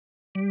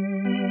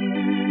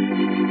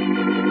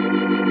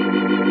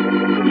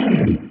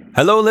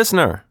Hello,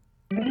 listener.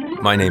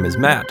 My name is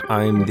Matt.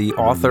 I'm the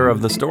author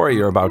of the story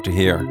you're about to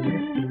hear.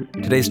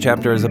 Today's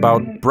chapter is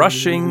about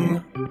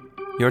brushing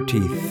your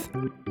teeth.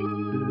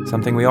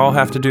 Something we all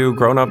have to do,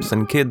 grown-ups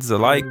and kids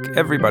alike.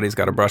 Everybody's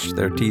got to brush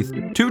their teeth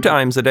 2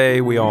 times a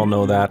day. We all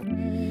know that.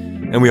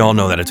 And we all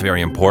know that it's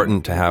very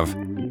important to have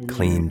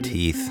clean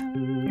teeth.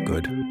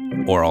 Good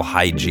oral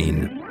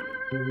hygiene.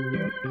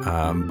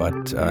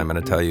 But I'm going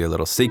to tell you a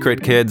little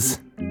secret, kids.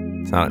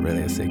 It's not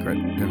really a secret.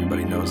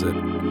 Everybody knows it.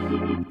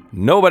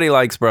 Nobody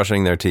likes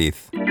brushing their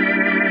teeth.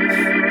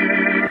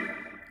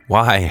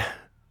 Why?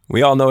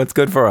 We all know it's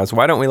good for us.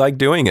 Why don't we like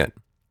doing it?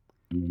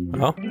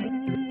 Well,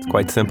 it's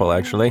quite simple,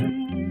 actually.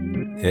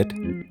 It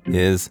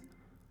is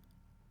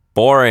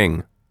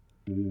boring.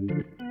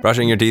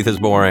 Brushing your teeth is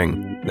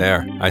boring.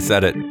 There, I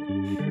said it.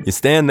 You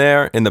stand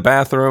there in the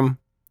bathroom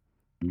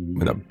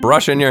with a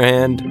brush in your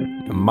hand,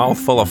 a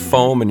mouthful of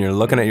foam, and you're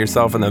looking at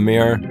yourself in the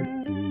mirror,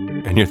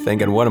 and you're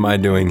thinking, what am I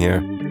doing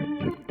here?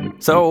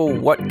 So,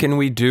 what can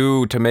we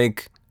do to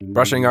make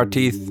brushing our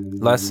teeth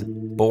less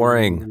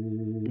boring?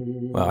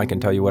 Well, I can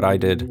tell you what I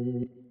did.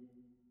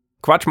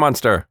 Quatsch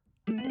monster.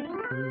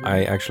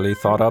 I actually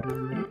thought up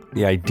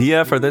the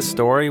idea for this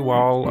story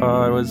while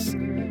I was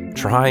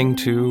trying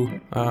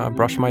to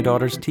brush my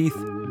daughter's teeth.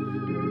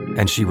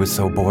 And she was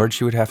so bored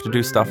she would have to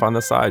do stuff on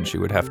the side. She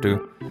would have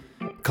to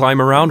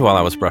climb around while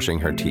I was brushing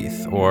her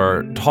teeth,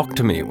 or talk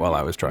to me while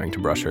I was trying to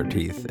brush her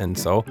teeth. And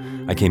so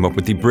I came up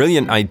with the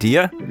brilliant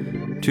idea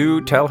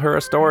to tell her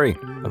a story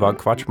about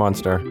Quatsch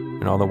Monster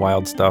and all the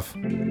wild stuff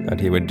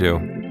that he would do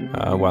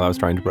while I was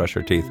trying to brush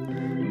her teeth.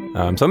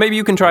 So maybe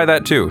you can try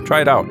that too.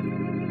 Try it out.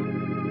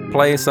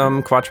 Play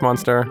some Quatsch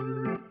Monster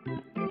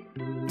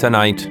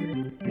tonight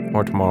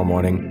or tomorrow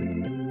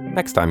morning,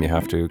 next time you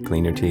have to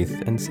clean your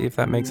teeth, and see if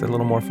that makes it a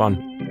little more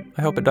fun.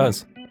 I hope it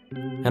does.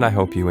 And I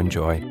hope you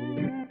enjoy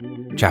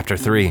Chapter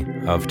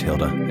 3 of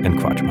Tilda and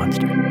Quatsch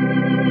Monster.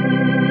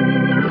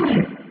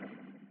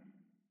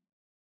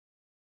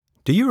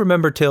 Do you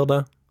remember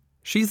Tilda?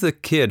 She's the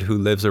kid who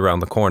lives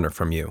around the corner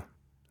from you.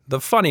 The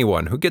funny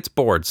one who gets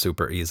bored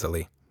super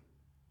easily.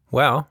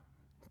 Well,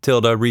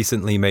 Tilda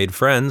recently made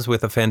friends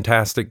with a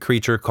fantastic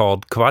creature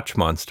called Quatsch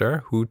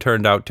Monster, who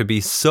turned out to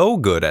be so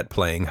good at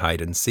playing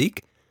hide and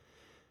seek,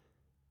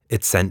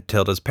 it sent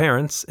Tilda's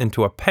parents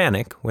into a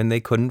panic when they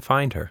couldn't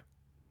find her.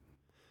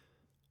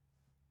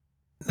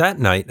 That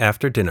night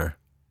after dinner,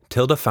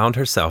 Tilda found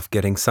herself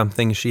getting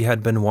something she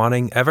had been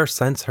wanting ever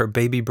since her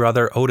baby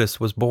brother Otis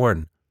was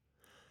born.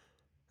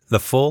 The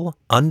full,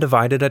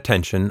 undivided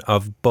attention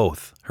of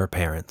both her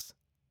parents.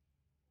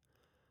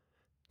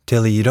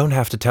 "Tilly, you don't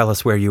have to tell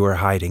us where you were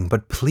hiding,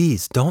 but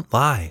please don't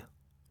lie,"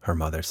 her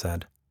mother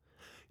said.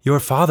 "Your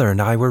father and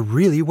I were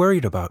really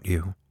worried about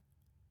you."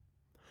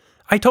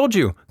 "I told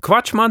you,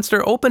 Quatsch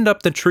Monster opened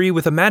up the tree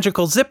with a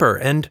magical zipper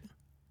and—"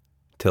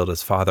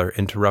 Tilda's father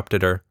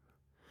interrupted her.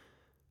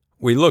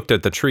 "We looked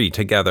at the tree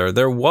together.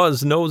 There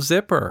was no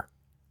zipper."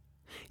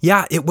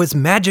 "Yeah, it was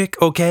magic,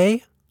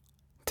 okay?"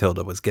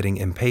 Tilda was getting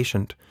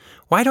impatient.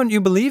 "Why don't you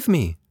believe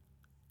me?"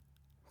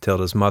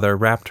 Tilda's mother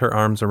wrapped her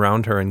arms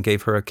around her and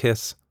gave her a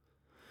kiss.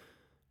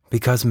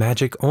 "Because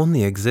magic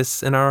only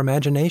exists in our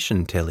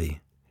imagination,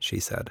 Tilly," she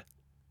said.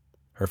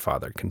 Her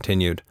father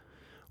continued,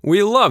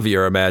 "We love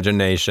your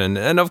imagination,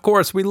 and of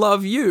course we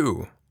love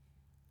you."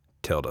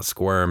 Tilda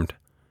squirmed.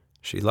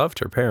 She loved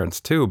her parents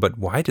too, but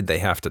why did they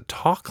have to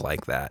talk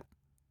like that?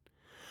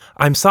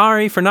 "I'm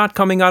sorry for not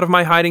coming out of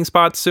my hiding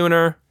spot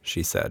sooner,"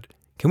 she said.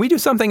 "Can we do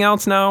something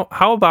else now?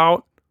 How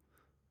about—"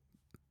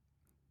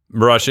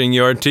 "Brushing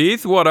your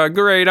teeth? What a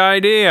great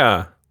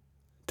idea,"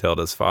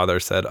 Tilda's father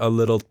said a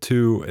little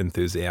too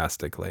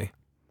enthusiastically.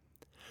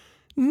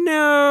 "No!"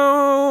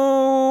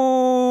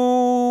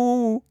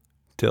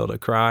 Tilda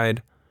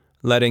cried,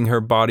 letting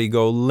her body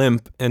go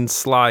limp and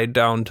slide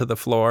down to the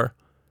floor.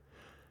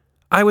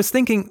 "I was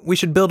thinking we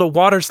should build a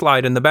water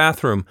slide in the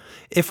bathroom.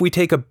 If we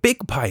take a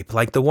big pipe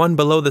like the one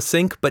below the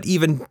sink, but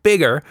even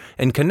bigger,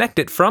 and connect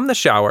it from the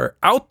shower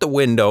out the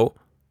window—"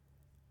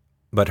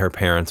 But her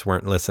parents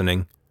weren't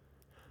listening.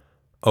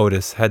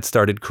 Otis had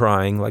started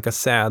crying like a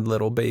sad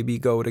little baby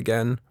goat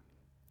again.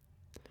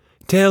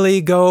 "Tilly,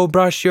 go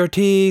brush your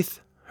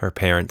teeth," her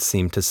parents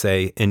seemed to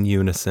say in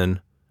unison.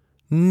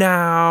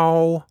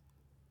 "Now."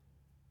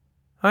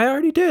 "I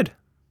already did,"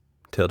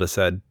 Tilda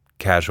said,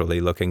 casually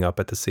looking up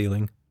at the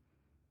ceiling.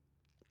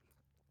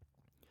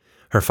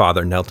 Her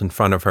father knelt in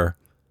front of her.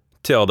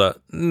 "Tilda,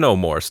 no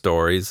more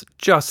stories.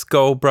 Just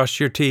go brush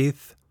your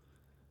teeth."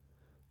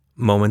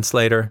 Moments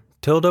later,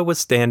 Tilda was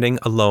standing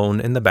alone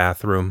in the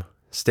bathroom,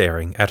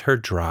 staring at her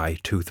dry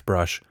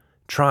toothbrush,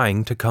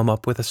 trying to come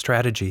up with a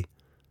strategy.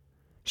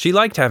 She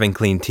liked having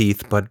clean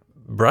teeth, but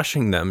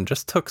brushing them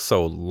just took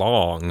so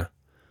long.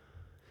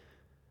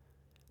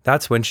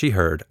 That's when she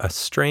heard a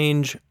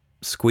strange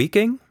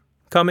squeaking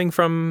coming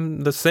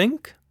from the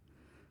sink.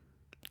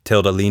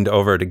 Tilda leaned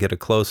over to get a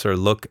closer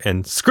look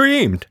and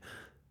screamed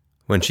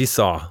when she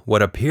saw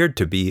what appeared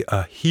to be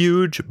a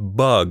huge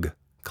bug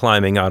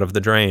climbing out of the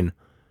drain.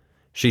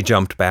 She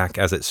jumped back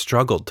as it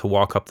struggled to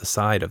walk up the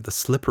side of the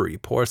slippery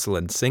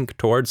porcelain sink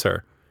towards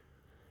her.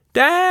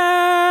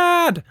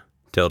 Dad!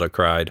 Tilda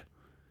cried.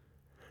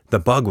 The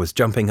bug was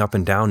jumping up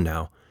and down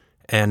now,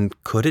 and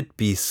could it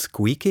be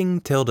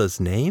squeaking Tilda's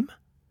name?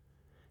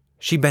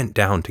 She bent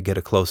down to get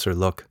a closer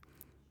look.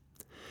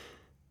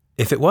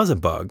 If it was a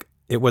bug,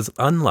 it was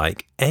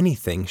unlike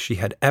anything she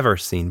had ever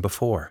seen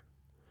before.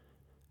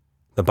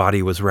 The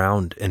body was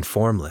round and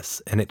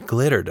formless, and it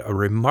glittered a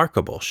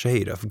remarkable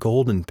shade of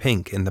golden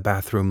pink in the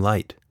bathroom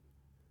light.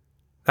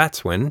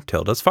 That's when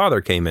Tilda's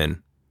father came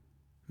in.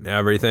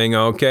 "Everything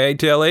okay,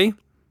 Tilly?"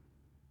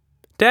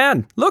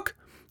 "Dad, look!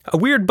 A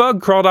weird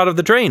bug crawled out of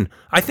the drain.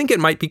 I think it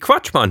might be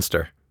Quatsch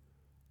Monster."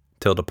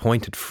 Tilda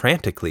pointed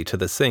frantically to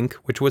the sink,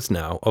 which was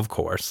now, of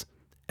course,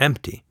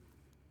 empty.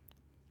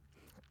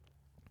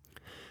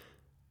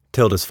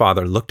 Tilda's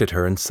father looked at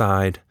her and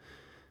sighed.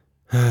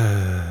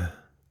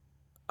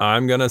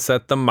 "I'm gonna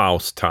set the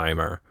mouse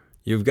timer.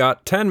 You've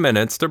got 10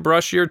 minutes to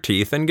brush your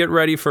teeth and get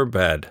ready for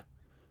bed."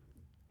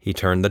 He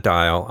turned the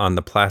dial on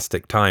the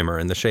plastic timer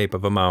in the shape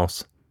of a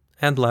mouse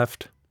and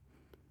left.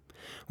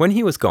 When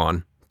he was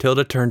gone,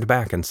 Tilda turned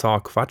back and saw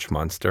Quatsch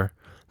Monster,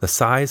 the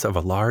size of a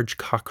large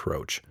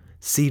cockroach,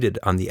 seated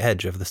on the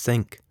edge of the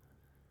sink.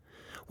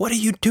 "What are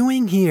you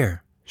doing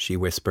here?" she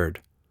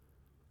whispered.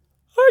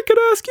 "I could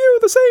ask you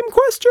the same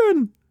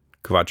question,"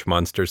 Quatsch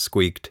Monster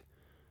squeaked.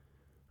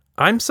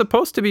 "I'm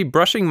supposed to be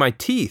brushing my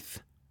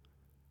teeth."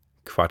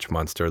 Quatsch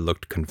Monster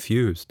looked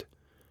confused.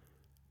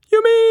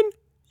 "You mean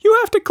you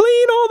have to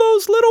clean all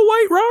those little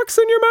white rocks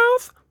in your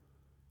mouth?"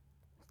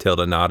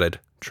 Tilda nodded,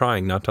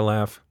 trying not to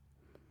laugh.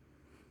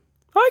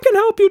 "I can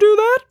help you do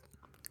that,"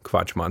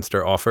 Quatsch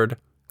Monster offered,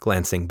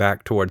 glancing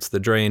back towards the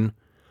drain.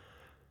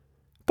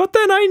 "But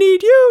then I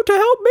need you to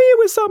help me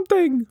with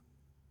something."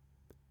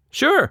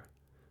 "Sure,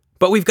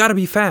 but we've got to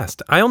be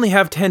fast. I only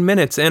have 10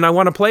 minutes and I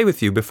want to play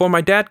with you before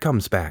my dad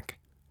comes back,"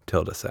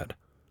 Tilda said.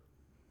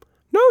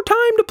 "No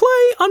time to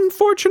play,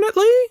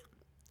 unfortunately,"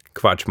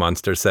 Quatsch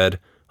Monster said,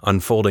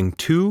 unfolding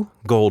 2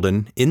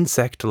 golden,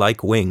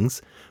 insect-like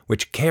wings,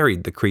 which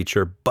carried the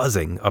creature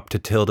buzzing up to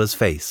Tilda's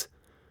face.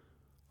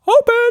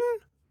 "Open!"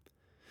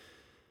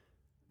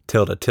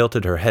 Tilda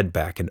tilted her head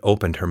back and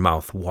opened her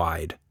mouth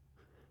wide.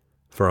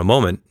 For a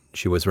moment,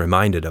 she was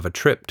reminded of a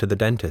trip to the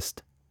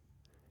dentist.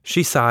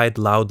 She sighed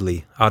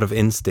loudly out of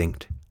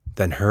instinct,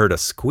 then heard a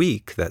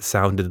squeak that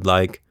sounded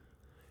like,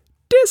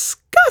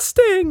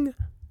 "Disgusting!"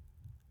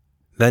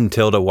 Then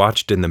Tilda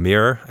watched in the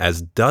mirror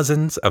as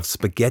dozens of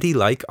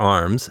spaghetti-like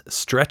arms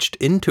stretched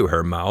into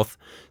her mouth,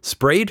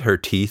 sprayed her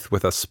teeth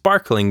with a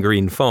sparkling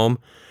green foam,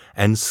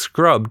 and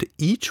scrubbed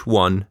each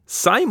one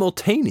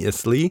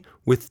simultaneously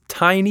with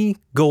tiny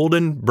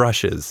golden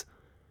brushes.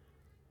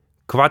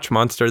 Quatsch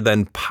Monster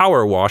then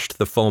power-washed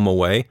the foam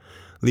away,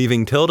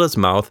 leaving Tilda's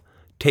mouth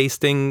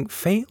tasting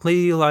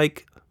faintly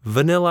like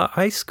vanilla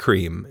ice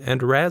cream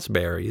and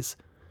raspberries.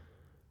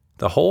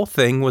 The whole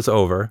thing was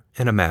over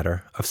in a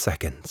matter of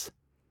seconds.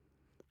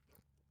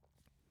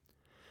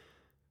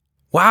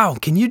 "Wow,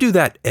 can you do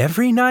that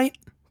every night?"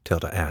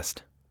 Tilda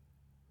asked.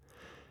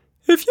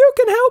 "If you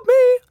can help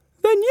me,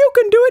 then you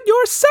can do it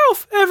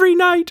yourself every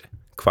night,"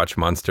 Quatsch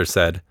Monster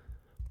said.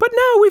 "But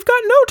now we've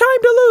got no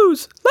time to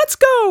lose. Let's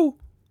go!"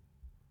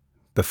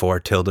 Before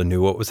Tilda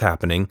knew what was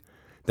happening,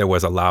 there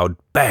was a loud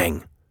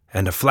bang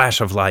and a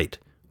flash of light,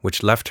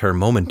 which left her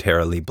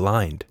momentarily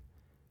blind.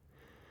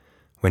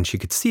 When she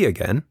could see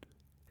again,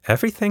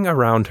 everything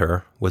around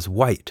her was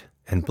white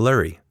and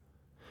blurry.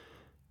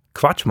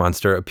 Quatsch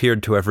Monster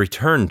appeared to have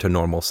returned to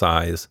normal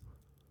size,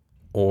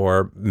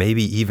 or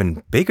maybe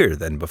even bigger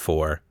than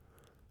before.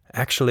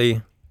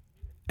 Actually,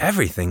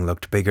 everything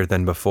looked bigger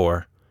than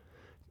before.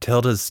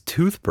 Tilda's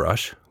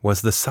toothbrush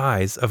was the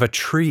size of a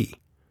tree.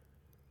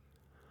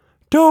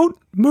 "Don't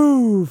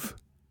move!"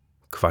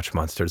 Quatsch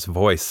Monster's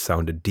voice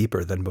sounded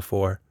deeper than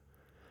before.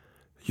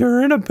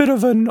 "You're in a bit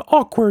of an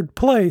awkward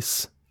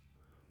place."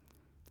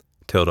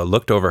 Tilda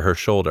looked over her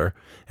shoulder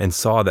and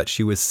saw that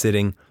she was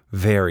sitting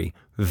very,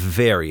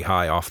 very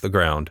high off the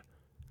ground.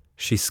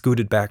 She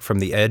scooted back from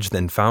the edge,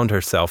 then found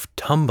herself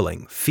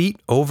tumbling feet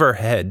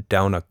overhead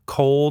down a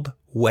cold,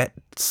 wet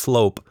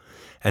slope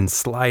and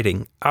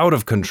sliding out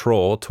of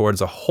control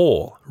towards a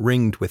hole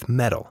ringed with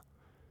metal.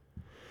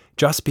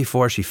 Just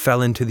before she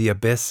fell into the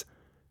abyss,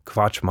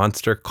 Quatsch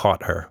Monster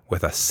caught her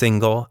with a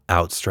single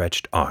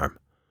outstretched arm.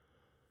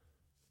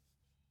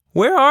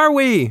 "Where are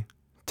we?"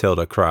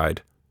 Tilda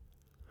cried.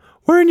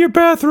 "We're in your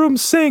bathroom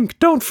sink.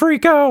 Don't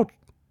freak out."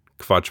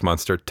 Quatsch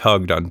Monster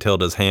tugged on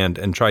Tilda's hand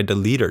and tried to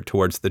lead her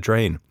towards the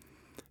drain.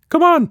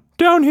 "Come on,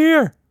 down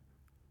here."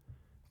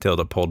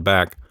 Tilda pulled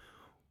back.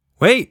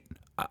 "Wait,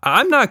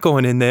 I'm not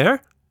going in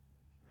there."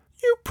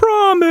 "You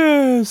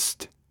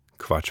promised."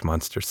 Quatsch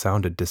Monster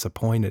sounded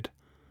disappointed.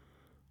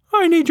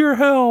 "I need your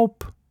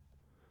help."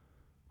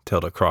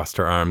 Tilda crossed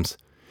her arms.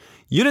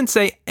 "You didn't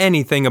say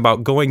anything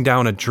about going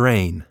down a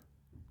drain."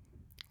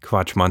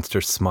 Quatsch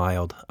Monster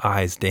smiled,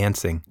 eyes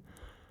dancing.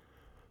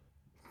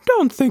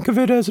 "Don't think of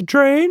it as a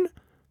drain.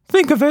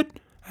 Think of it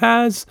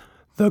as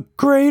the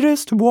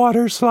greatest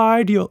water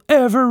slide you'll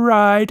ever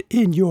ride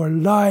in your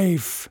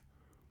life."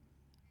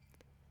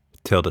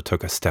 Tilda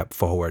took a step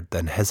forward,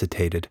 then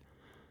hesitated.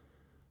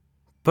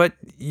 But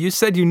you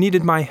said you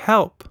needed my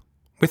help.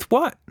 With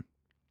what?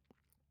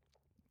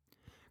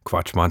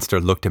 Quatsch Monster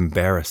looked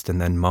embarrassed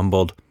and then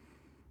mumbled,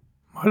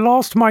 I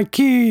lost my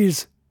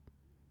keys.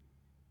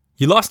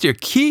 You lost your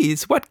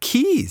keys? What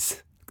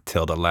keys?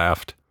 Tilda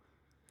laughed.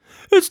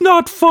 It's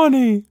not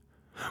funny.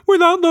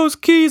 Without those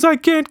keys, I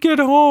can't get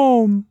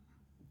home.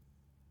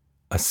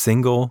 A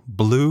single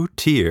blue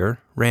tear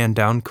ran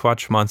down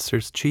Quatsch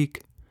Monster's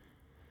cheek.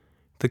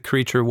 The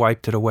creature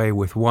wiped it away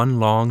with one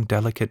long,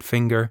 delicate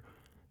finger,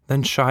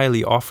 then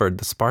shyly offered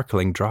the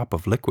sparkling drop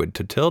of liquid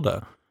to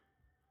Tilda.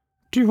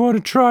 Do you want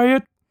to try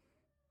it?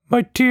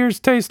 My tears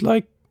taste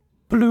like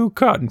blue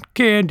cotton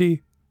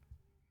candy.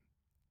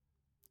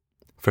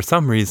 For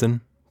some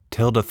reason,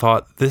 Tilda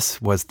thought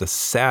this was the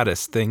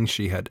saddest thing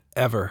she had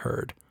ever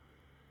heard.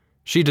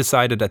 She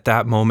decided at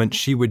that moment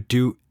she would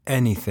do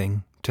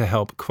anything to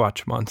help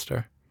Quatsch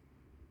Monster.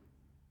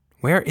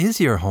 Where is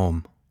your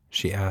home?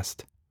 She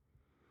asked.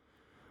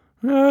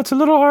 It's a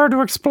little hard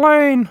to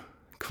explain,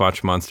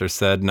 Quatsch Monster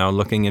said, now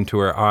looking into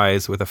her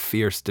eyes with a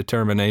fierce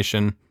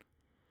determination.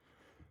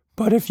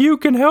 But if you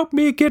can help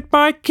me get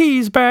my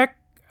keys back,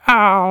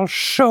 I'll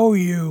show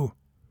you.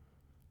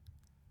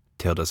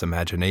 Tilda's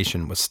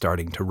imagination was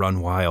starting to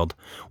run wild.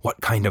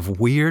 What kind of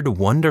weird,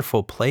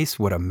 wonderful place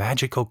would a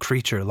magical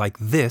creature like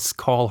this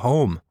call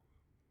home?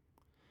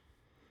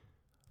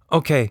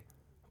 Okay,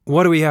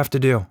 what do we have to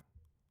do?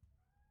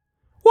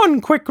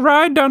 One quick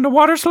ride down the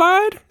water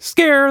slide,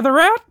 scare the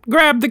rat,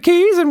 grab the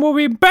keys, and we'll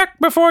be back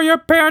before your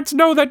parents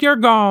know that you're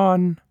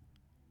gone.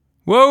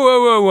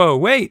 Whoa,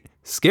 wait.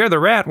 Scare the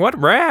rat? What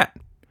rat?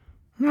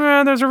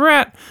 There's a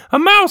rat. A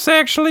mouse,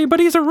 actually, but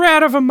he's a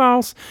rat of a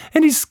mouse,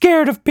 and he's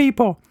scared of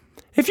people.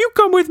 If you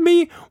come with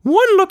me,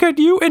 one look at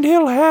you, and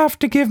he'll have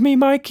to give me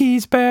my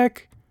keys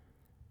back.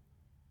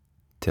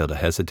 Tilda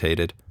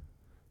hesitated.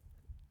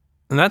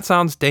 That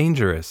sounds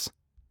dangerous.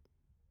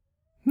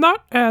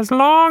 Not as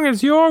long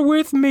as you're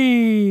with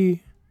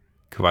me.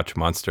 Quatsch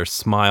Monster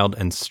smiled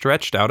and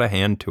stretched out a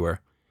hand to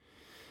her.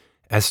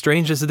 As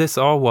strange as this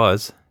all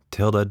was,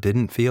 Tilda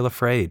didn't feel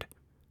afraid.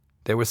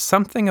 There was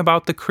something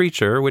about the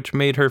creature which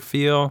made her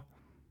feel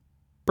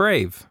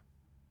brave.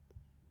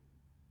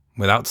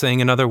 Without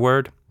saying another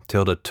word,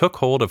 Tilda took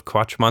hold of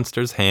Quatsch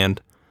Monster's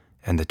hand,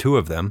 and the two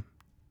of them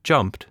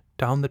jumped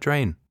down the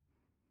drain.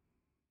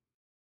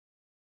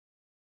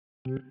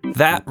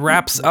 That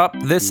wraps up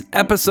this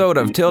episode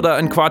of Tilda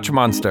and Quatsch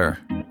Monster.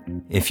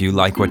 If you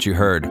like what you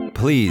heard,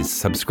 please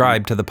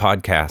subscribe to the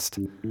podcast.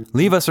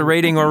 Leave us a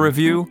rating or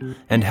review,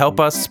 and help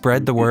us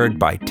spread the word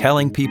by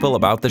telling people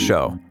about the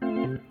show.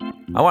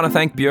 I want to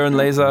thank Björn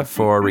Leza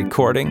for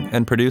recording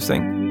and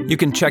producing. You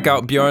can check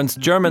out Björn's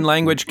German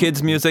language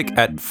kids music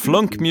at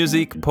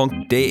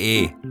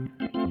flunkmusik.de.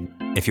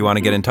 If you want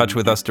to get in touch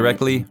with us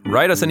directly,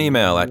 write us an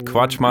email at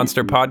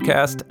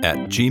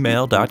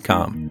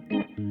quatschmonsterpodcast@gmail.com.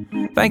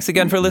 Thanks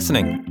again for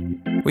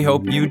listening. We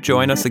hope you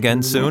join us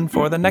again soon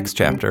for the next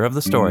chapter of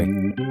the story.